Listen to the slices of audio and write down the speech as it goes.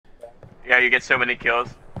Yeah, you get so many kills.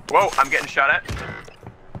 Whoa, I'm getting shot at.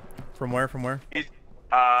 From where? From where? He's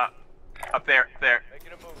up there, there.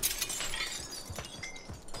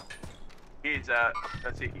 He's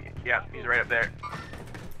let's see. Yeah, he's right up there.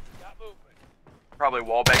 Probably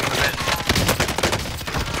wallbanging a bit.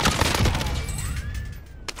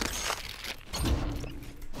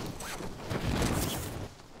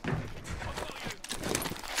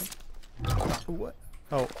 What?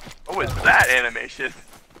 Oh. What was that animation?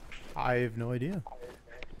 I have no idea.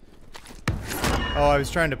 Oh, I was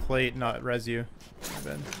trying to plate, not res you. My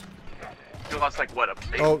bad. You lost like what, a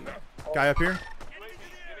plate? Oh, guy up here?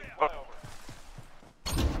 Oh.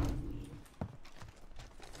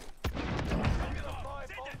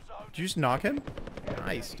 Did you just knock him?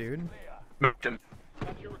 Nice, dude. Moved him.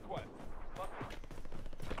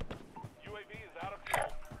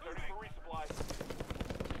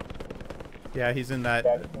 Yeah, he's in that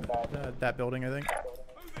that building, I think.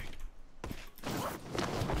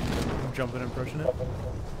 I'm jumping and pushing it.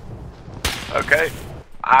 Okay,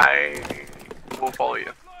 I will follow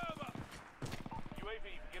you.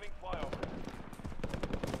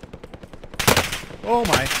 Oh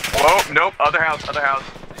my. Whoa, nope, other house, other house.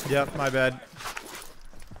 Yep, my bad.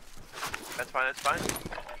 That's fine, that's fine.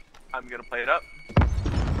 I'm gonna play it up.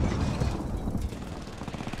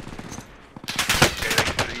 Okay,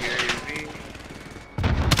 thanks for the UAV.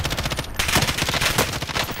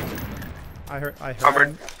 I heard Covered.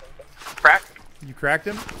 him. Crack? You cracked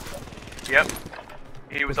him? Yep.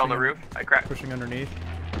 He was on the roof. I cracked. Pushing underneath.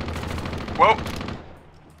 Whoa!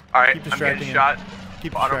 Alright, Keep I'm getting distracting him. shot.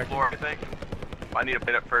 Keep Bottom distracting. floor, I think. I need to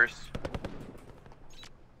play it up first.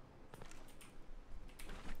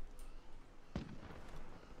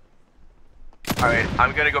 Alright,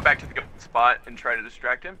 I'm gonna go back to the good spot and try to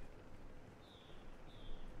distract him.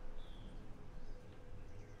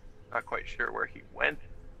 Not quite sure where he went.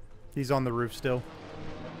 He's on the roof still.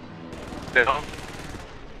 Still.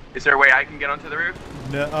 Is there a way I can get onto the roof?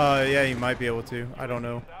 No, yeah, you might be able to. I don't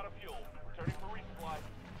know.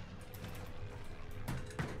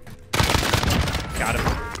 Got him.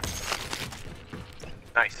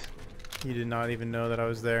 Nice. He did not even know that I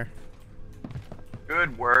was there.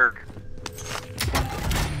 Good work.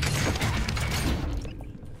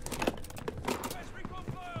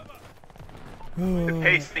 The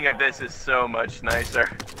pacing of this is so much nicer.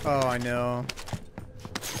 Oh, I know.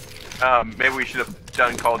 Maybe we should have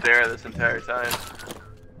done Caldera this entire time.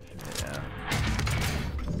 Yeah.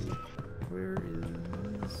 Where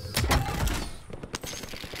is...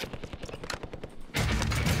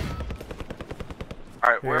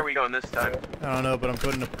 Alright, where are we going this time? I don't know, but I'm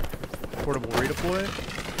putting a portable redeploy.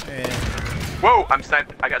 And... Whoa! I'm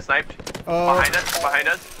sniped. I got sniped. Oh. Behind us. Behind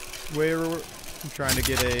us. Where... I'm trying to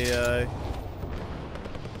get a,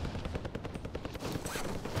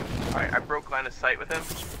 Alright, I broke line of sight with him.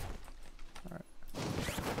 Alright.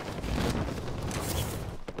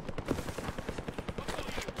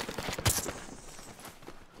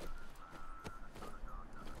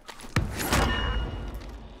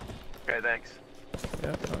 Okay, thanks.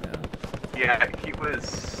 Yep, oh yeah. Yeah, he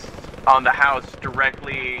was on the house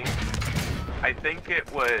directly. I think it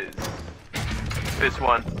was this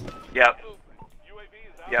one. Yep.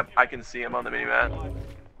 Yep, I can see him on the minimap.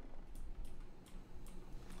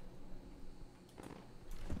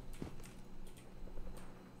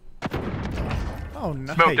 Oh,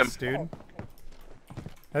 nice, dude.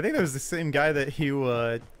 I think that was the same guy that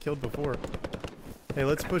you killed before. Hey,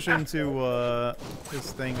 let's push into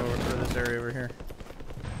this thing over, or this area over here.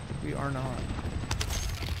 We are not.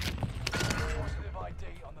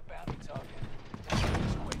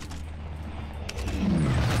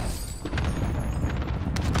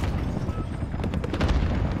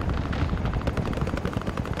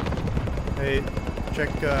 Hey,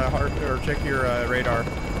 check check your radar.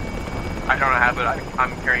 I don't have it.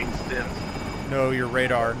 I'm carrying stims. No, your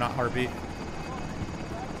radar, not heartbeat.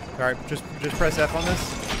 All right, just press F on this.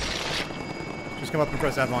 Just come up and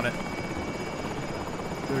press F on it.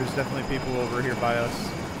 There's definitely people over here by us.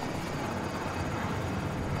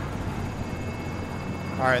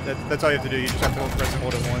 All right, that's all you have to do. You just have to press and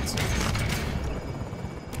hold it once.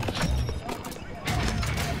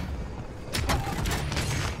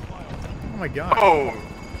 Oh my god. Oh!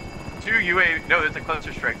 2 UAV. No, there's a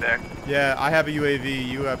cluster strike there. Yeah, I have a UAV.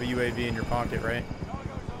 You have a UAV in your pocket, right?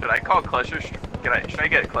 Should I call cluster? Should I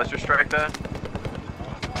get a cluster strike then?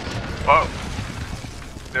 Whoa!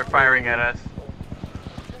 They're firing at us.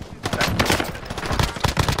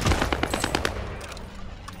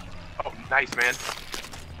 Oh, nice, man.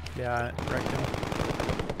 Yeah, wrecked him.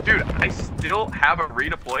 Dude, I still have a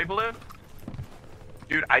redeploy balloon.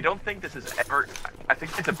 Dude, I don't think this is ever. I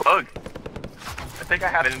think it's a bug. think I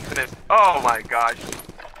have an infinite. Oh my gosh.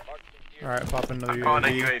 Alright, pop another I'm on a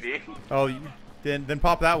UAV. UAV. Oh, then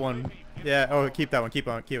pop that one. Yeah, oh, keep that one. Keep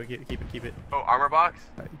it. Oh, armor box?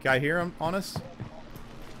 Guy here on us?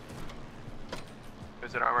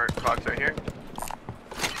 There's an armor box right here.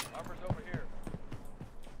 Armor's over here.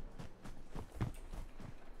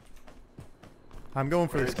 I'm going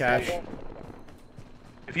for this cash.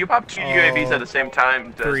 If you pop 2 UAVs at the same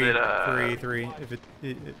time, does Three. it Three.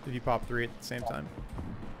 If you pop 3 at the same time.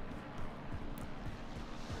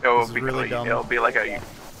 It'll This is be really dumb. It'll be like a.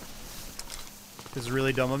 This is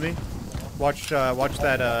really dumb of me. Watch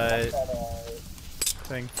that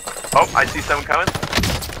thing. Oh, I see someone coming.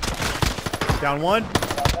 Down one.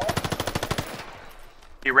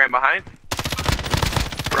 He ran behind.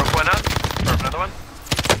 Broke one up. Broke another one.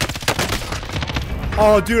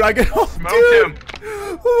 Oh, dude, I got. Oh, Smoked dude. him.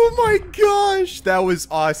 Oh my gosh, that was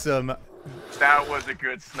awesome. That was a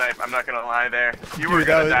good snipe. I'm not gonna lie there. You were Dude,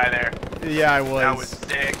 gonna die there. Yeah, I was. That was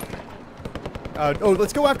sick. Oh,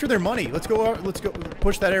 let's go after their money. Let's go.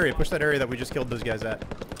 Push that area. Push that area that we just killed those guys at.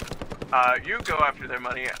 You go after their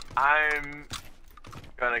money. I'm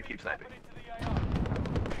gonna keep sniping.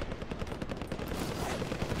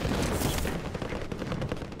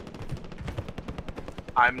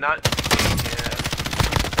 I'm not seeing it.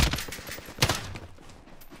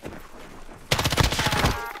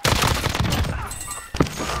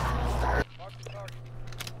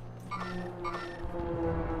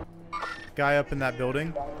 Guy up in that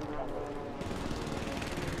building.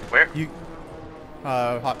 Where? You.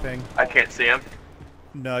 Hot ping. I can't see him.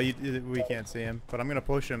 No, we can't see him, but I'm gonna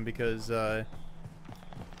push him because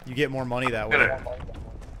you get more money that way.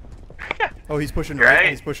 Oh, he's pushing right. Right.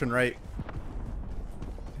 He's pushing right.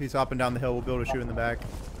 He's hopping down the hill. We'll be able to shoot in the back.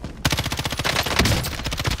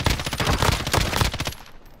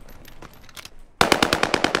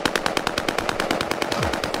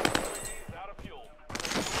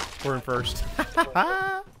 We're in first.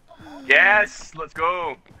 Yes, let's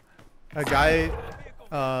go. A guy,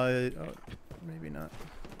 maybe not.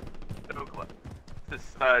 So close. This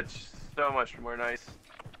is so much more nice.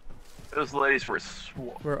 Those ladies were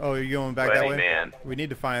Oh, you're going back that way? man. We need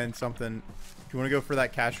to find something. Do you want to go for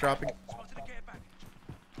that cash drop?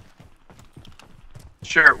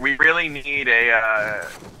 Sure, we really need a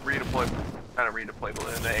redeploy, not a redeploy, but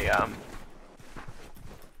a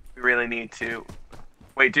we really need to.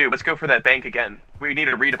 Wait, dude, let's go for that bank again. We need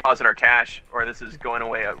to redeposit our cash, or this is going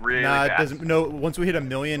away really fast. It doesn't. No, once we hit 1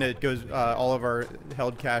 million, it goes. All of our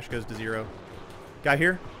held cash goes to 0. Guy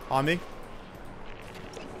here, on me.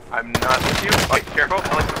 I'm not with you. Wait, careful.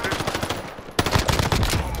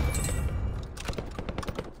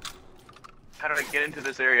 How do I get into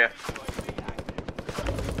this area?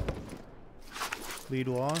 Lead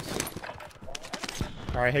loss.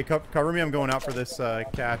 All right, hey, cover me. I'm going out for this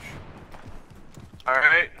cash. All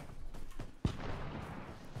right.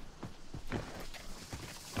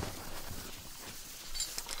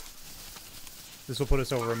 This will put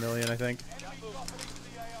us over 1 million, I think.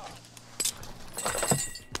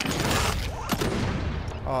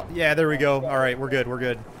 Yeah, there we go. All right, we're good. We're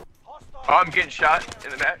good. Oh, I'm getting shot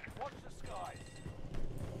in the back.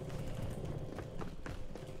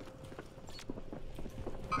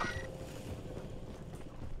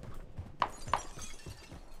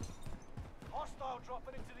 Hostile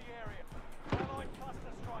dropping into the area. Allied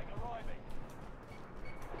cluster strike arriving.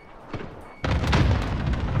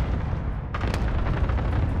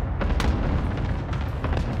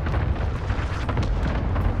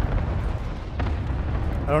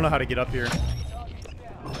 I don't know how to get up here.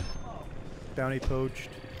 Bounty poached.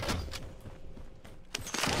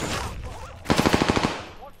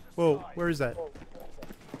 Whoa, where is that?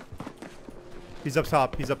 He's up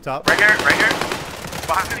top. He's up top. Right here, right here.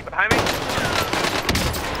 Behind me, behind me.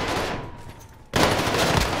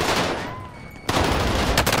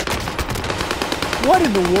 What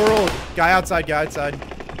in the world? Guy outside, guy outside.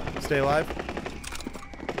 Stay alive.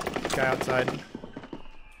 Guy outside. Want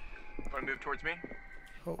to move towards me?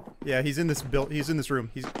 Oh, yeah, he's in this he's in this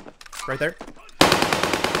room. He's right there.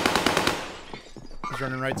 He's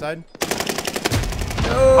running right side.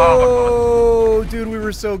 Oh, dude, we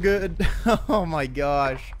were so good. Oh my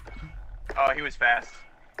gosh. Oh, he was fast.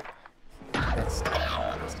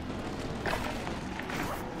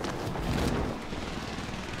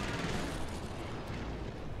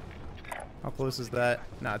 How close is that?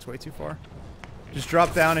 Nah, it's way too far. Just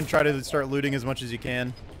drop down and try to start looting as much as you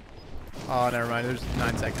can. Oh, never mind. There's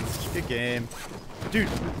 9 seconds. Good game. Dude,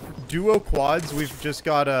 duo quads, we've just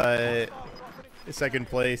got a second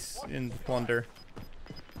place in Plunder.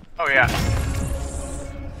 Oh, yeah.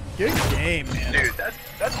 Good game, man. Dude,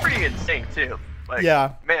 that's pretty insane, too. Like,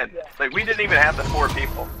 Yeah. man, like we didn't even have the 4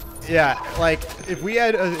 people. Yeah, like if we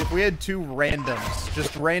had 2 randoms,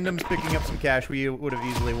 just randoms picking up some cash, we would have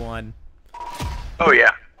easily won. Oh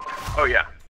yeah, oh yeah.